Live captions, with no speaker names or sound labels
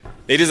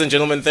Ladies and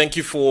gentlemen, thank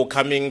you for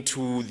coming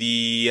to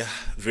the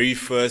very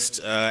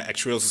first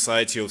Actuarial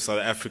Society of South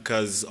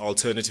Africa's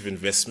Alternative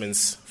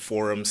Investments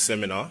Forum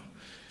seminar.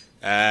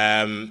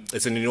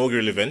 It's an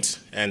inaugural event,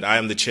 and I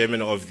am the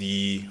chairman of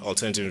the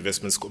Alternative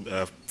Investments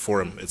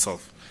Forum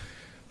itself.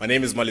 My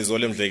name is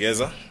Malizole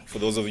Mdlekeza. For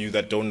those of you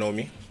that don't know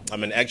me,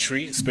 I'm an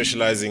actuary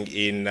specializing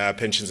in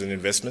pensions and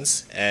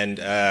investments, and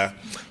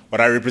what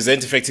I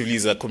represent effectively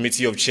is a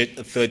committee of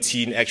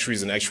 13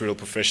 actuaries and actuarial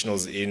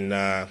professionals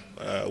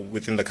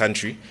within the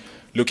country,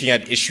 looking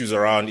at issues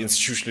around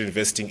institutional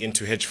investing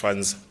into hedge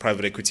funds,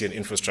 private equity, and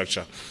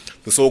infrastructure,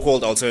 the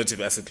so-called alternative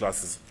asset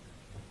classes.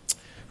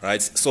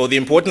 Right? So the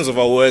importance of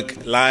our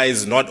work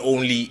lies not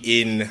only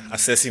in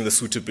assessing the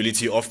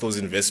suitability of those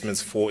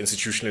investments for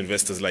institutional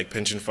investors like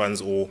pension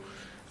funds or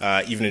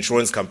even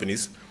insurance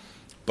companies,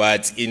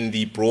 but in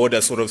the broader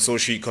sort of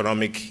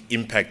socio-economic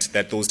impact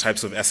that those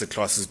types of asset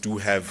classes do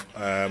have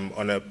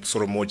on a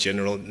sort of more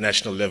general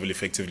national level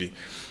effectively.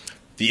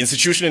 The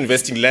institutional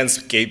investing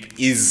landscape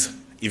is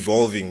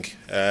evolving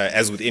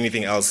as with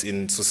anything else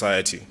in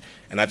society.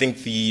 And I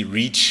think the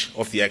reach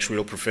of the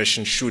actuarial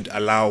profession should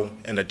allow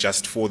and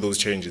adjust for those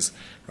changes,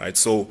 right?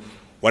 So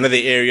one of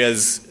the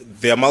areas,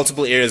 there are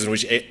multiple areas in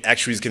which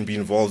actuaries can be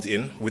involved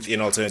in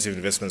within alternative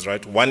investments,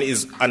 right? One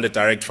is under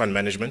direct fund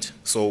management.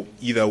 So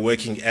either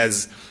working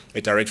as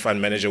a direct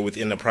fund manager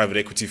within a private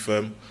equity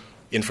firm,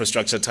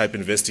 infrastructure type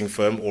investing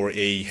firm, or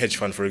a hedge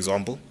fund, for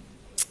example.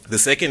 The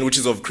second, which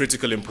is of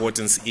critical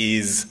importance,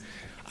 is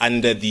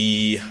under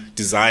the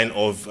design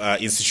of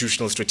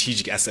institutional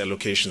strategic asset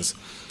allocations.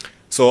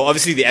 So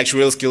obviously the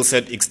actuarial skill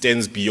set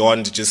extends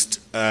beyond just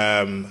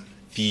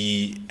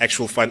the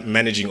actual fund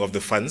managing of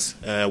the funds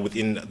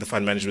within the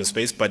fund management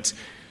space, but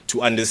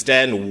to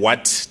understand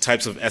what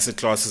types of asset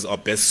classes are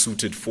best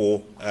suited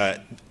for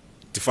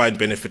defined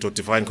benefit or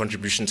defined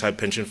contribution type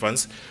pension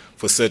funds,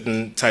 for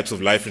certain types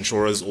of life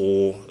insurers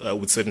or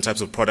with certain types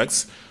of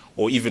products,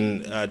 or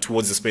even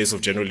towards the space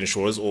of general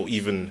insurers, or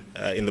even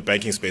in the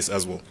banking space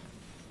as well.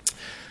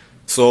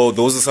 So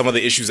those are some of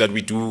the issues that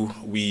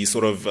we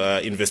sort of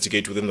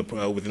investigate within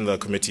the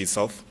committee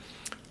itself.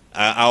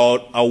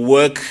 Our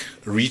work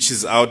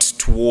reaches out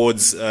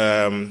towards,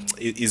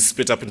 is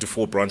split up into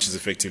 4 branches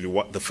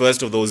effectively. The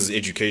first of those is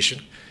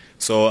education.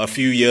 So a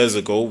few years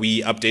ago,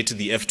 we updated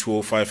the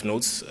F205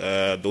 notes,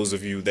 those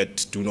of you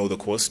that do know the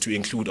course, to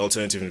include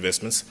alternative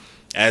investments,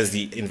 as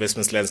the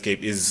investments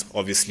landscape is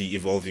obviously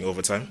evolving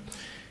over time.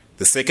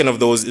 The second of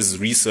those is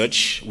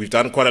research. We've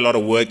done quite a lot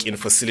of work in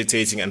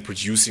facilitating and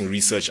producing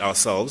research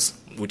ourselves,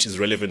 which is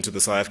relevant to the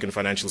South African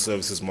financial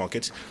services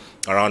market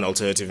around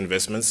alternative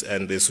investments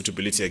and their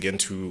suitability, again,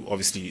 to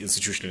obviously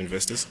institutional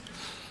investors.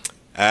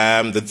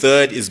 The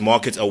third is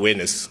market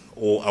awareness,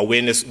 or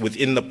awareness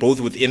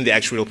both within the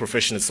actuarial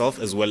profession itself,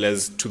 as well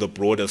as to the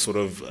broader sort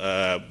of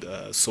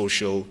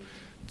societal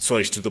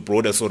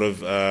stakeholders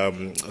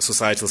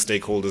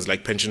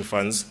like pension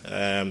funds,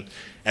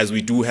 as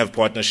we do have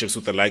partnerships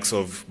with the likes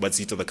of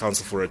BSc, the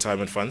Council for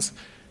Retirement Funds,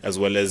 as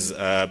well as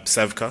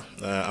SAVCA,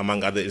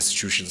 among other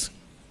institutions.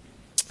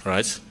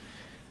 Right.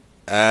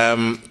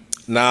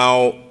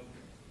 Now,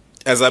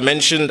 as I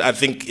mentioned, I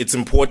think it's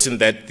important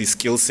that the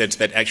skill set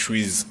that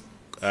actuaries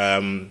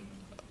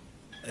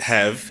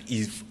have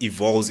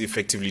evolves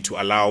effectively to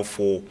allow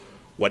for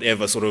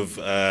whatever sort of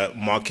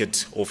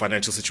market or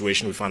financial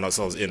situation we find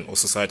ourselves in, or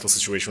societal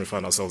situation we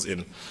find ourselves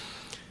in.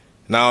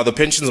 Now, the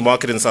pensions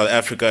market in South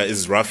Africa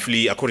is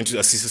roughly, according to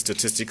ASSA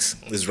Statistics,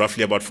 is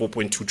roughly about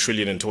 4.2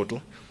 trillion in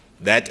total.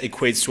 That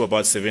equates to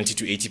about 70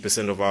 to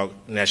 80% of our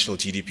national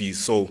GDP.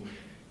 So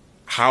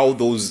how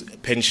those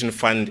pension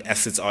fund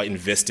assets are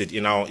invested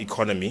in our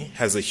economy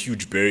has a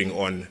huge bearing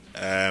on,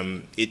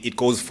 it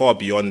goes far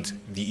beyond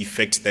the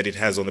effect that it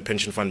has on the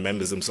pension fund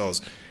members themselves,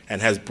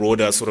 and has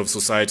broader sort of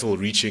societal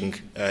reaching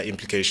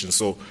implications.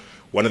 So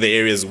one of the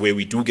areas where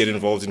we do get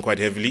involved in quite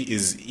heavily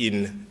is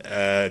in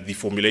the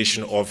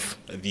formulation of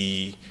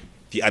the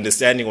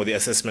understanding or the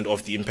assessment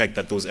of the impact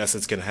that those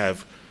assets can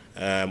have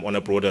on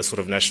a broader sort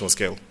of national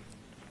scale,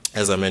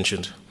 as I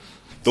mentioned.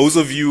 Those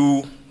of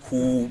you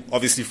who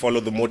obviously follow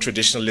the more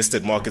traditional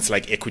listed markets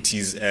like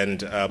equities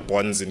and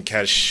bonds and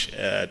cash,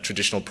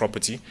 traditional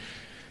property,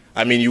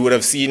 I mean, you would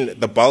have seen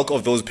the bulk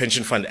of those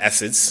pension fund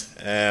assets,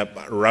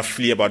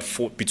 roughly about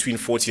between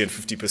 40 and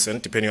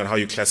 50%, depending on how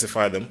you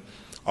classify them,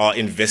 are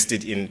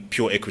invested in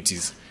pure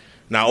equities.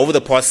 Now, over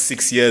the past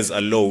 6 years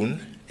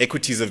alone,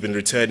 equities have been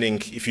returning,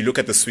 if you look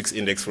at the Swix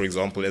index, for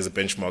example, as a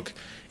benchmark,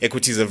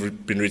 equities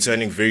have been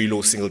returning very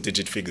low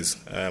single-digit figures,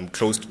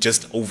 close to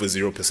just over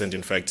 0%,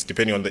 in fact,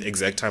 depending on the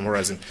exact time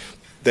horizon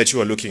that you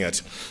are looking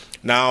at.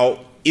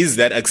 Now, is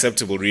that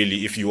acceptable,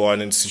 really, if you are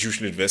an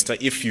institutional investor?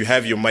 If you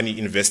have your money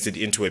invested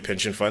into a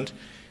pension fund,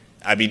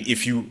 I mean,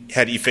 if you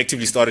had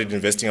effectively started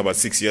investing about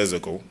 6 years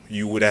ago,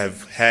 you would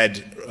have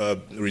had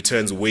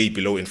returns way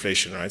below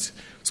inflation, right?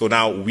 So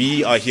now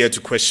we are here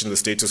to question the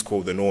status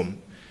quo, the norm,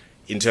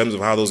 in terms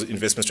of how those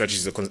investment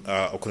strategies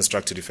are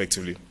constructed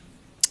effectively.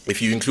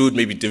 If you include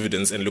maybe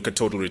dividends and look at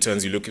total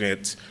returns, you're looking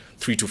at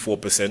 3 to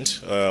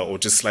 4%, or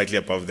just slightly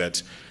above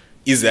that.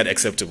 is that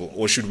acceptable?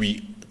 Or should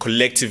we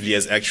collectively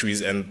as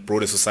actuaries and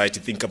broader society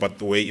think about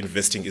the way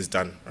investing is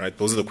done, right?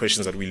 Those are the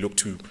questions that we look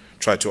to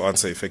try to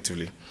answer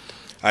effectively.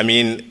 I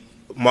mean,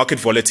 market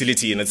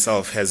volatility in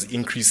itself has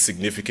increased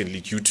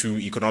significantly due to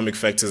economic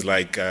factors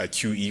like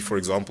QE, for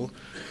example,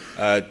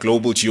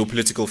 global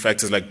geopolitical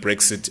factors like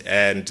Brexit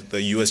and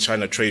the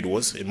US-China trade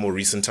wars in more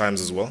recent times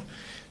as well.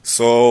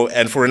 So,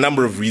 and for a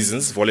number of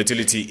reasons,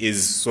 volatility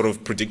is sort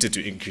of predicted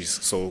to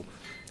increase. So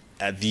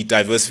the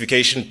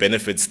diversification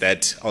benefits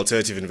that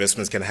alternative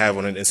investments can have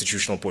on an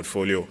institutional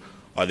portfolio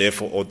are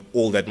therefore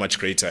all that much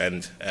greater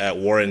and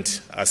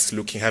warrant us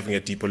having a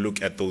deeper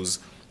look at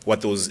what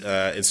those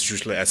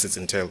institutional assets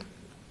entail.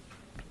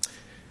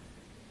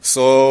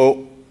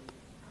 So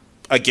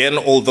again,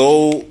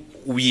 although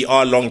we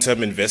are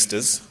long-term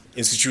investors,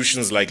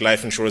 institutions like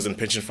life insurers and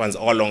pension funds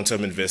are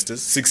long-term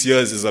investors. 6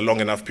 years is a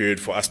long enough period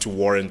for us to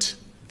warrant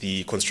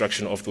the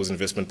construction of those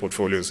investment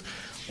portfolios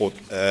or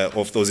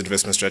of those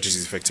investment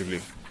strategies effectively.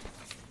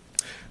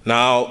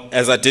 Now,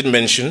 as I did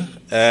mention,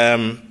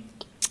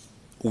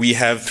 we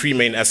have 3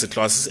 main asset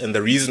classes, and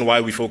the reason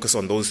why we focus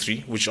on those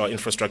 3, which are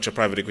infrastructure,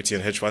 private equity,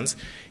 and hedge funds,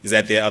 is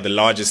that they are the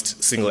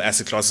largest single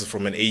asset classes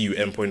from an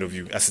AUM point of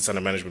view, assets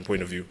under management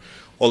point of view.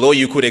 Although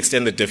you could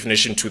extend the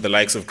definition to the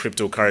likes of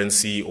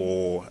cryptocurrency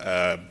or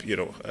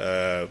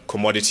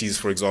commodities,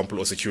 for example,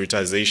 or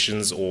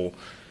securitizations, or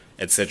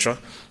etc.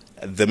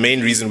 The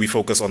main reason we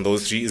focus on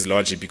those 3 is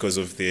largely because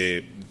of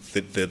the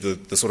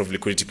sort of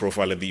liquidity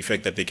profile and the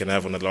effect that they can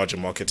have on the larger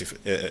market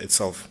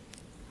itself.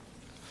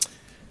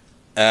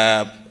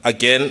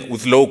 Again,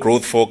 with low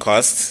growth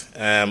forecasts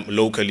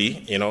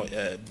locally,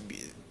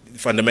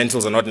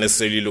 fundamentals are not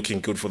necessarily looking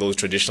good for those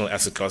traditional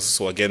asset classes.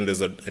 So again,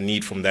 there's a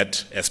need from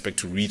that aspect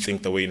to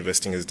rethink the way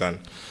investing is done.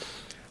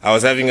 I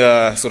was having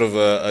a sort of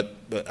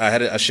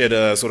I shared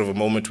a sort of a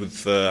moment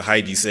with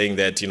Heidi saying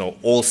that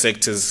all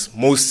sectors,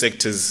 most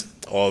sectors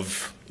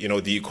of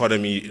the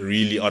economy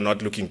really are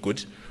not looking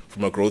good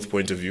from a growth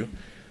point of view.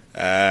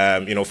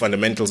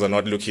 Fundamentals are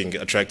not looking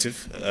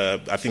attractive.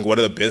 I think one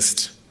of the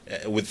best,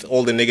 with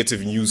all the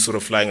negative news sort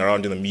of flying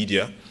around in the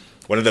media,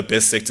 one of the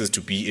best sectors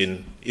to be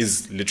in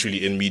is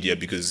literally in media,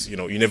 because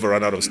you never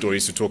run out of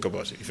stories to talk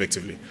about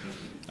effectively.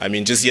 I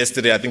mean, just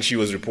yesterday, I think she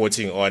was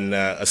reporting on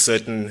a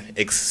certain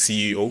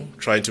ex-CEO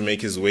trying to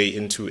make his way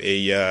into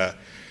a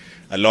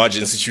large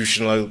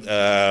institutional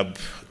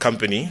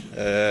company.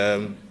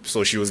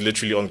 So she was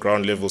literally on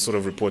ground level sort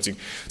of reporting.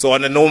 So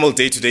on a normal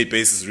day-to-day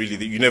basis,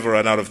 really, you never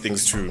run out of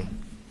things to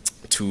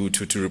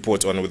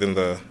report on within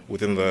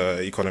the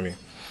economy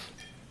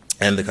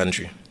and the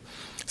country.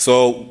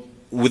 So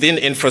within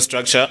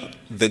infrastructure,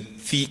 the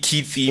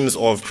key themes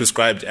of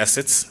prescribed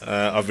assets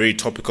are very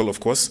topical, of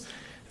course.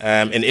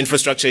 And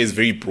infrastructure is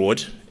very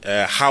broad.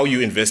 How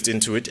you invest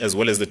into it, as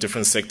well as the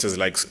different sectors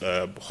like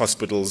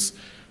hospitals,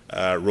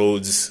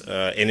 roads,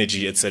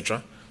 energy,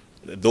 etc.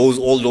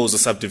 All those are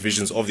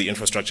subdivisions of the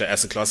infrastructure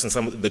asset class.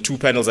 And the 2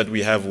 panels that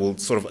we have will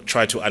sort of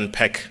try to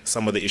unpack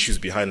some of the issues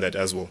behind that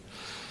as well.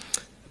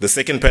 The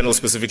second panel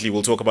specifically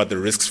will talk about the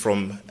risks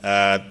from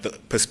the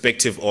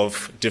perspective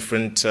of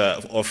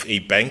of a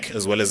bank,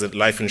 as well as a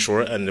life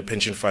insurer and a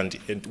pension fund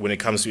when it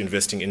comes to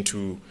investing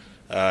into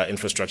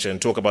infrastructure,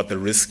 and talk about the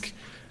risk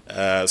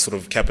sort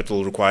of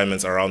capital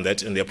requirements around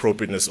that and the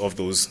appropriateness of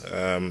those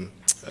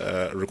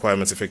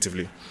requirements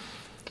effectively.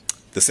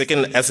 The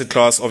second asset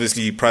class,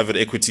 obviously private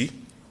equity.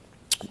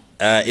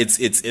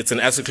 It's an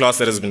asset class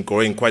that has been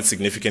growing quite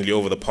significantly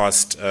over the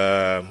past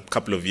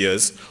couple of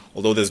years,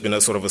 although there's been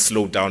a sort of a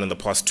slowdown in the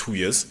past 2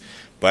 years.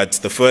 But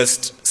the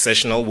first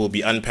sessional will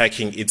be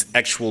unpacking its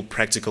actual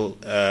practical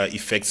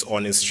effects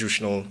on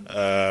institutional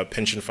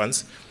pension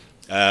funds,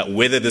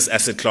 whether this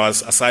asset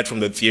class, aside from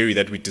the theory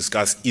that we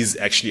discussed, is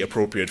actually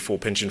appropriate for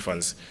pension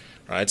funds.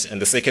 Right?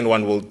 And the second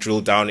one will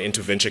drill down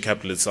into venture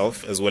capital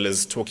itself, as well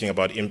as talking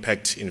about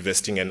impact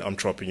investing and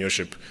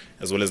entrepreneurship,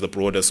 as well as the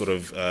broader sort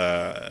of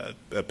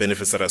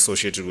benefits that are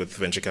associated with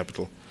venture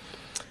capital.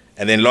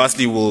 And then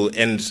lastly, we'll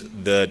end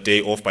the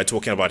day off by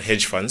talking about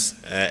hedge funds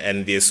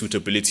and their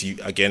suitability,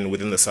 again,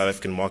 within the South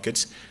African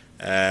market.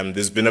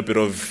 There's been a bit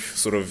of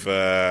sort of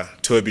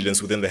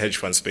turbulence within the hedge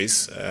fund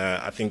space.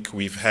 I think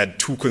we've had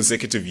 2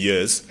 consecutive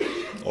years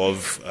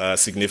of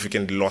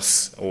significant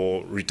loss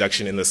or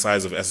reduction in the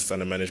size of assets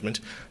under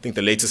management. I think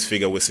the latest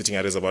figure we're sitting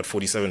at is about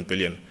 47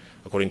 billion,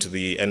 according to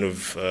the end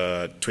of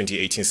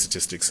 2018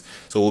 statistics.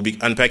 So we'll be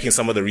unpacking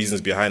some of the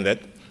reasons behind that,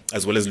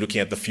 as well as looking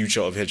at the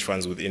future of hedge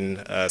funds within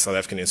South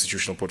African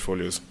institutional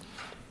portfolios.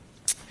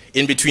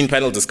 In between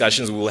panel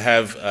discussions, we will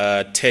have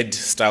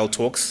TED-style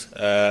talks,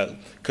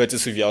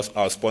 courtesy of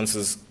our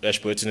sponsors,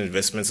 Ashburton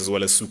Investments, as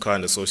well as Suka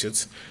and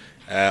Associates,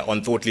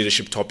 on thought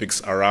leadership topics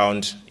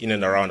in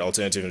and around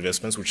alternative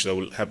investments, which I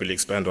will happily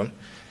expand on.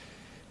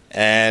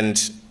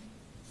 And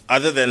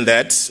other than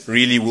that,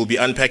 really, we'll be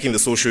unpacking the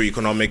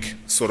socio-economic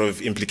sort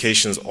of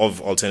implications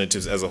of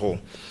alternatives as a whole.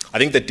 I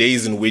think the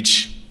days in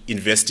which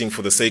investing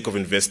for the sake of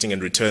investing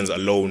and returns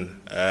alone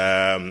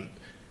are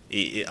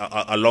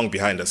long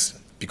behind us,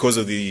 because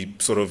of the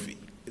sort of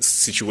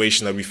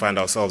situation that we find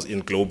ourselves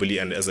in globally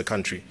and as a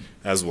country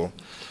as well.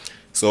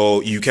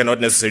 So you cannot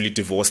necessarily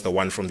divorce the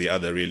one from the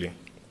other, really.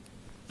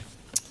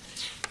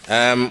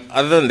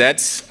 Other than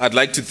that, I'd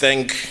like to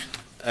thank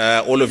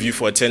all of you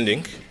for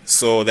attending.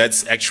 So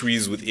that's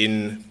actuaries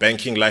within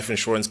banking, life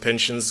insurance,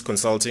 pensions,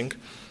 consulting,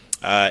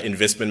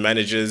 investment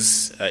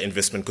managers,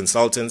 investment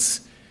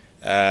consultants,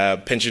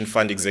 pension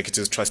fund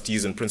executives,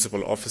 trustees, and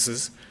principal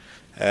officers,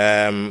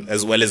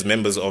 as well as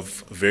members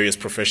of various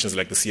professions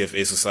like the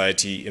CFA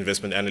Society,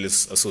 Investment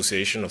Analysts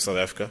Association of South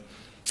Africa,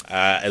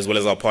 as well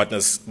as our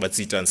partners,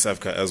 Batsita and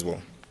Savka as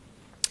well.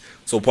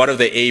 So part of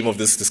the aim of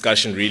this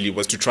discussion really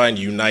was to try and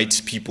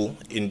unite people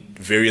in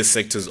various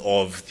sectors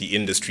of the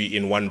industry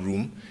in one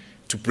room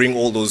to bring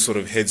all those sort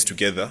of heads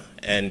together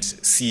and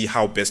see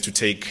how best to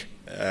take,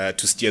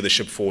 to steer the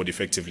ship forward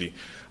effectively.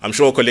 I'm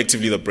sure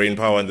collectively the brain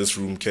power in this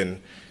room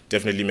can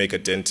definitely make a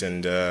dent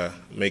and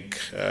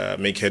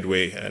make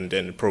headway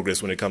and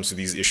progress when it comes to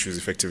these issues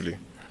effectively.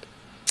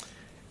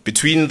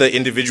 Between the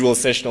individual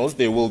sessionals,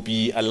 there will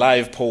be a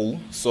live poll,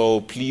 so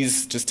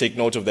please just take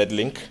note of that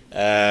link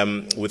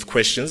with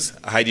questions.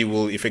 Heidi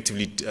will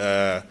effectively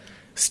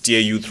steer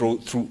you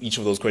through each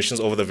of those questions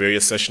over the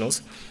various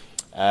sessionals.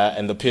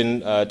 And the pin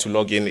to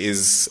log in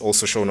is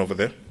also shown over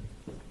there.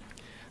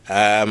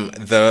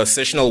 The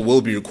sessional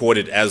will be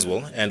recorded as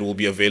well and will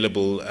be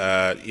available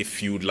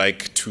if you'd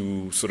like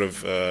to sort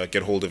of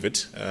get hold of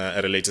it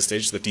at a later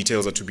stage. The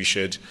details are to be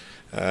shared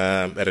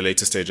at a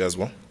later stage as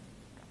well.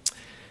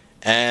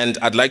 And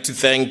I'd like to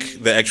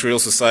thank the Actuarial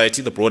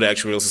Society, the broader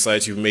Actuarial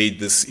Society, who made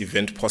this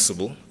event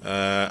possible.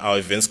 Our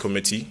events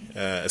committee,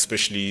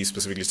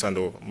 specifically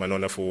Tando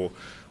Manona for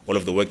all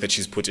of the work that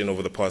she's put in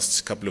over the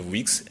past couple of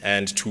weeks,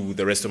 and to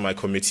the rest of my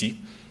committee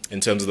in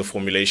terms of the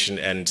formulation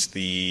and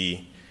the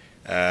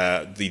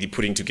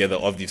putting together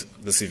of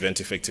this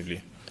event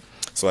effectively.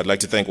 So I'd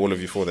like to thank all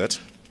of you for that.